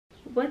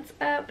What's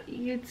up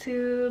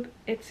YouTube?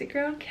 It's your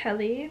girl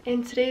Kelly.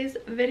 In today's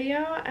video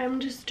I'm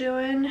just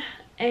doing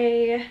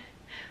a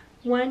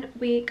 1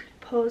 week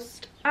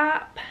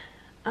post-op.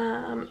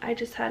 I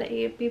just had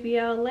a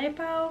BBL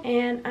lipo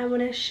and I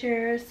want to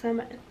share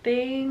some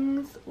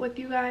things with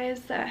you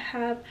guys that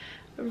have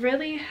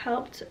really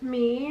helped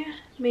me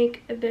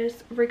make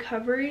this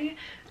recovery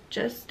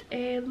just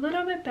a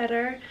little bit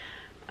better.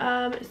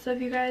 So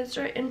if you guys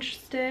are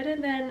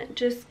interested, then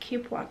just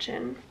keep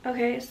watching.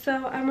 Okay,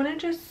 so I'm gonna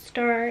just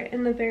start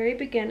in the very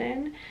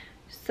beginning.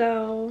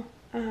 So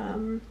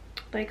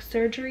like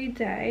surgery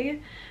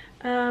day.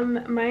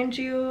 Mind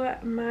you,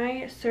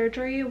 my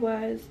surgery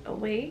was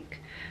awake,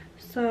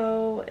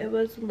 so it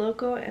was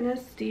local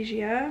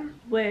anesthesia,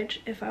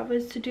 which if I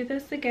was to do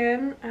this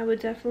again, I would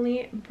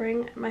definitely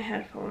bring my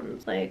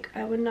headphones. Like,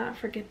 I would not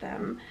forget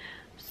them.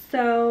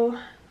 So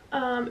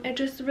it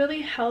just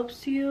really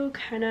helps you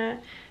kind of,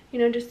 you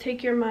know, just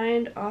take your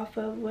mind off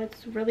of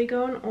what's really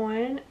going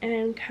on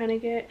and kind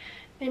of get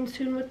in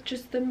tune with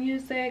just the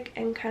music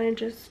and kind of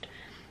just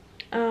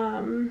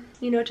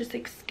you know, just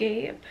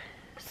escape.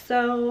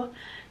 So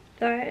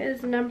that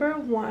is number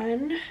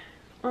 1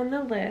 on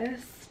the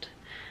list.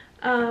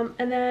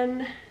 And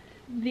then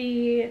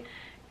the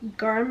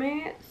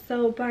garment,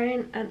 so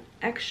buying an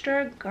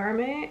extra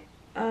garment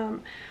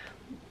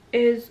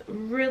is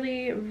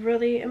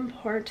really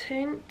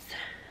important.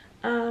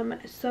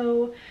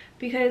 So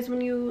because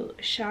when you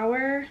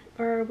shower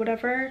or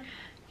whatever,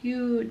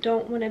 you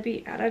don't want to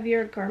be out of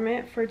your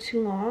garment for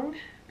too long,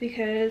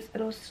 because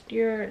it'll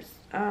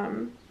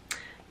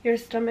your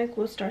stomach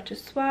will start to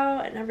swell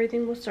and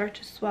everything will start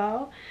to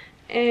swell,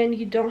 and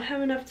you don't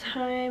have enough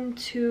time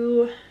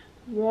to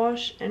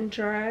wash and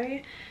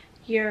dry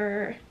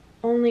your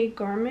only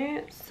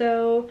garment,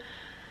 so,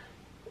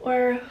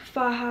 or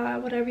faja,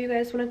 whatever you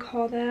guys want to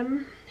call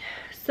them.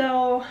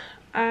 So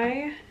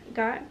I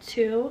got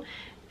 2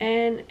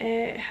 and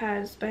it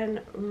has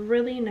been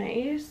really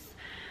nice,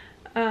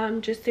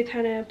 just to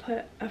kind of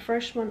put a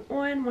fresh one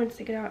on once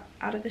I get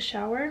out of the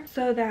shower.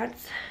 So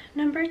that's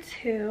number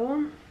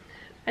 2.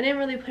 I didn't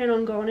really plan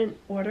on going in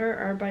order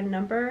or by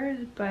number,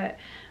 but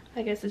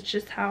I guess it's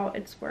just how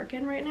it's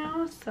working right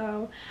now,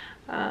 so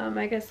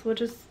I guess we'll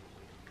just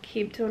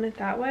keep doing it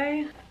that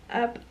way.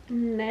 Up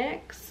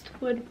next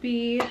would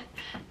be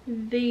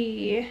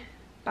the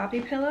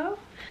bobby pillow.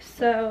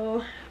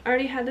 So I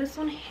already had this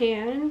on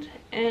hand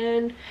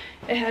and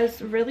it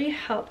has really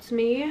helped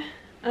me,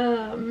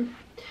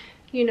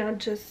 you know,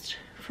 just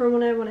for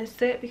when I want to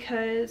sit,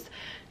 because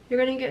you're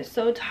gonna get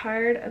so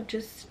tired of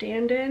just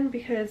standing,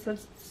 because it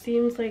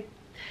seems like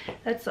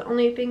that's the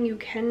only thing you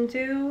can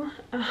do.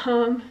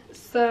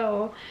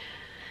 So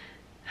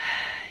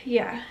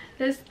yeah,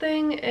 this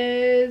thing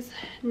is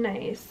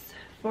nice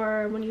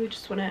for when you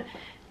just want to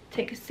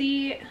take a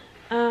seat,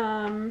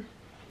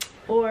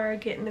 or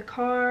get in the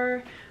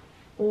car,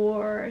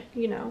 or,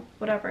 you know,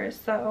 whatever.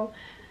 So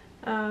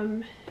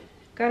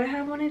gotta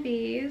have one of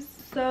these.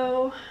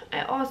 So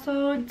I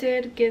also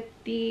did get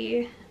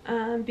the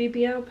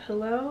BBL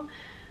pillow.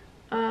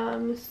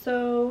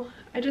 So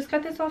I just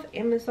got this off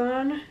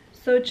Amazon,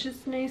 so it's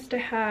just nice to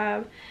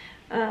have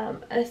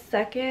a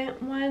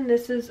second one.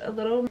 This is a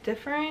little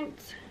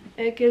different.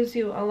 It gives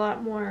you a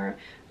lot more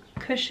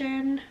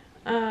cushion.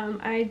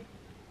 I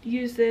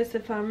use this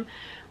if I'm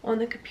on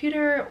the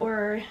computer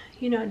or,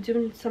 you know,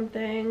 doing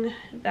something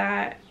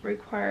that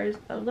requires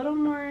a little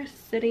more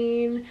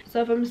sitting.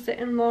 So if I'm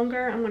sitting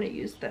longer, I'm going to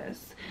use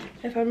this.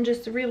 If I'm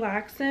just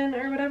relaxing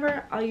or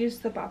whatever, I'll use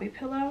the bobby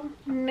pillow.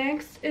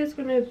 Next is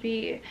going to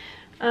be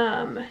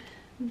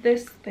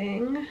this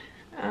thing.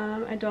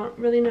 I don't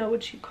really know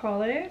what you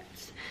call it,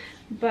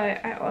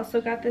 but I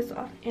also got this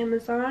off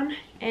Amazon,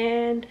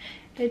 and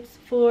it's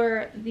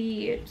for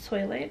the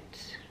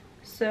toilet.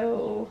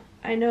 So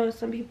I know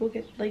some people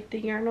get like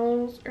the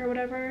urinals or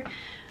whatever,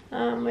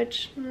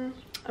 which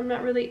I'm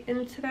not really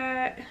into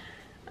that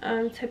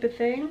type of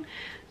thing.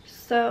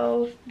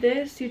 So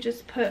this you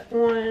just put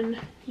on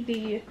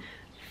the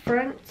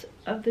front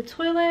of the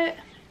toilet,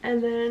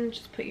 and then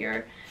just put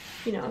your,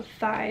 you know,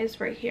 thighs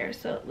right here,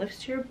 so it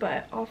lifts your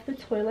butt off the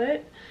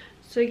toilet,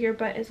 so your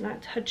butt is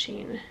not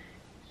touching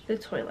the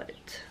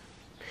toilet.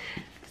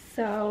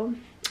 So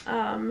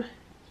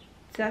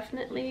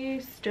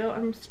definitely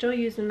I'm still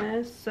using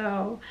this,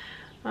 so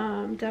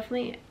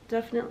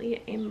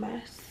definitely a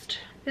must.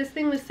 This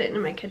thing was sitting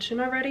in my kitchen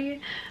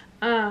already,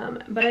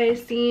 but I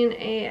seen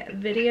a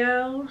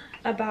video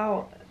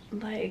about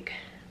like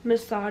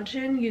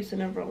massaging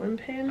using a rolling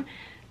pin,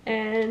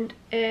 and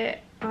it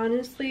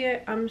honestly,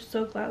 I'm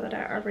so glad that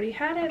I already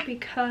had it,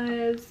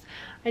 because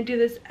I do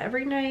this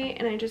every night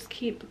and I just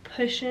keep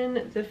pushing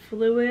the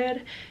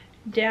fluid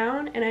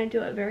down, and I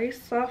do it very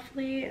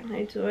softly, and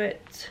I do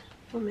it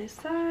on my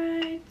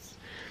sides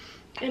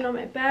and on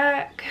my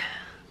back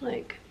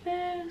like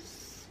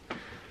this.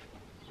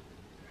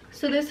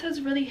 So this has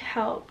really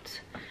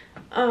helped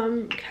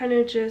kind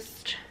of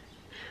just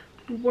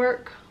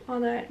work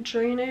all that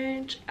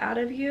drainage out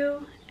of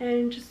you,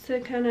 and just to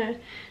kind of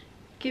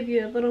give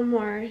you a little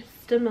more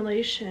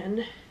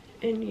stimulation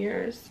in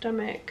your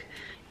stomach.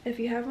 If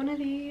you have one of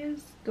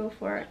these, go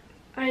for it.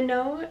 I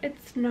know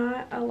it's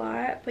not a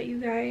lot, but you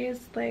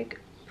guys, like,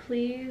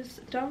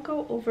 please don't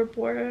go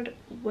overboard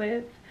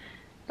with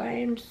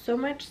buying so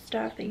much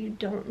stuff that you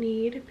don't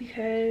need,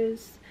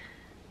 because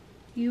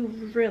you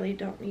really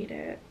don't need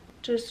it.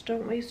 Just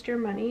don't waste your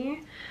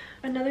money.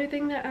 Another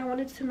thing that I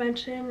wanted to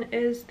mention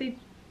is the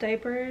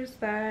diapers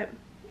that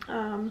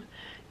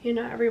you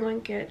know,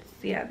 everyone gets.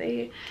 Yeah,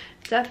 they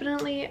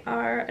definitely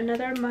are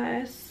another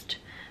must,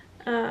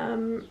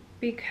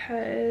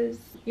 because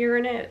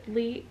you're gonna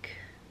leak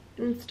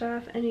and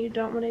stuff and you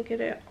don't want to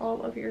get it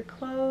all over your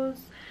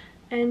clothes.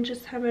 And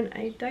just having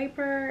a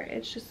diaper,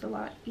 it's just a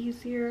lot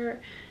easier.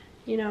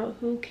 You know,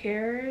 who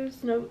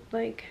cares? No,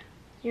 like,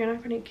 you're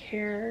not gonna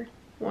care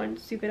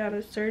once you get out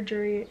of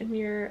surgery and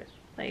you're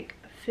like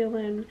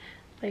feeling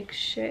like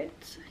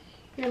shit.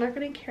 You're not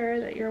gonna care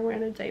that you're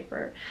wearing a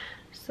diaper.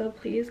 So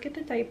please get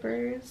the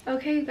diapers.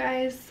 Okay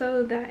guys,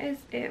 so that is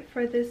it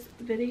for this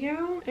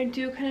video. I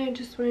do kind of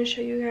just want to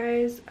show you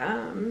guys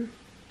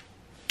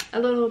a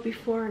little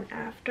before and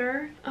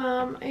after.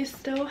 I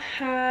still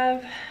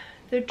have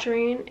the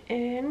drain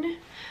in,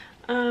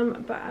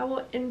 but I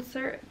will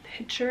insert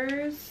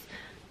pictures.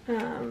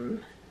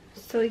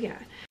 So yeah.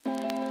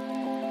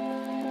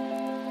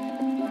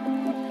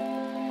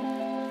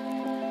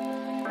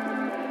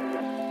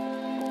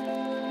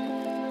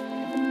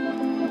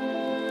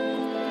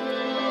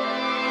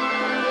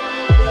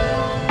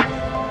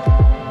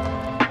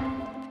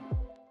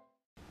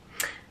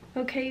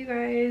 Okay you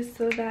guys,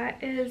 so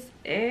that is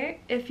it.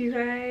 If you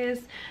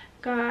guys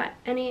got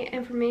any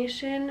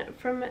information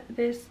from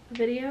this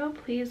video,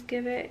 please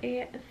give it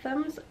a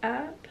thumbs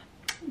up.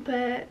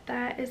 But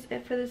that is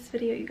it for this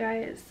video, you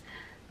guys.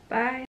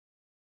 Bye.